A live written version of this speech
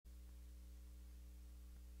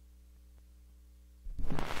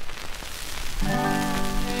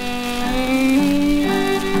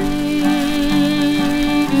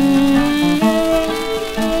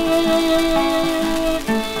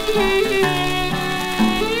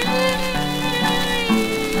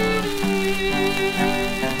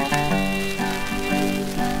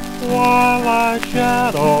twilight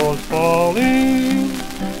shadows falling,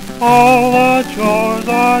 all the chores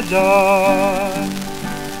are done.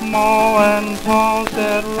 Mow and toss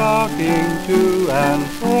it rocking to and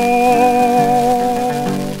fro.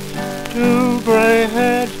 Two gray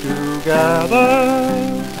heads together,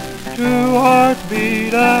 two hearts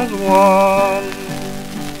beat as one.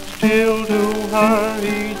 Still to her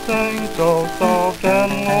he sang so soft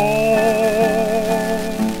and low.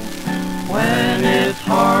 When it's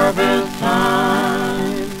harvest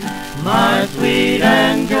time, my sweet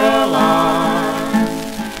Angeline,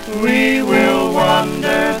 we will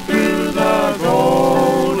wander through the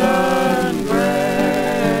golden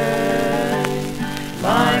gray,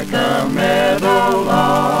 like a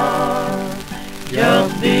meadowlark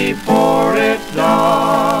just before it's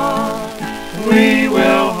dark. We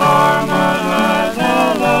will harmonize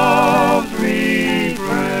our love's refrain.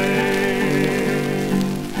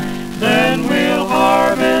 Then we'll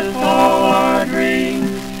harvest all our dreams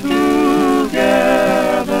together,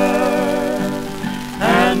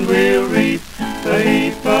 and we'll reap the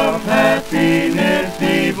heap of happiness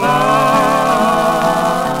divine.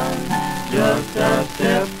 Just a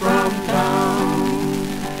step from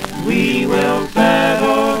town, we will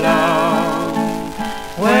settle down.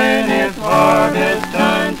 When it's harvest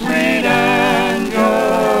time, sweet Angeline.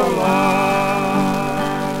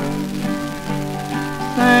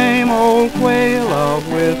 Same old quail of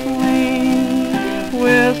whistling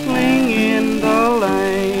in the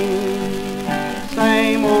lane.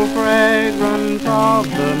 Same old fragrance of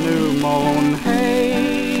the new mown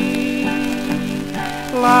hay.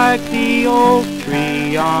 Like the oak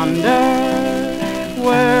tree yonder,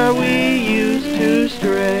 where we used to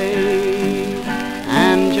stray.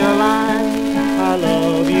 Angeline, I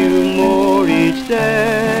love you more each day.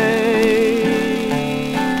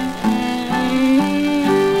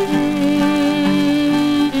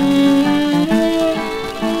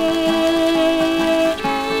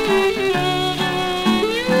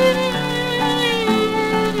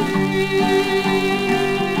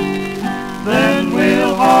 Then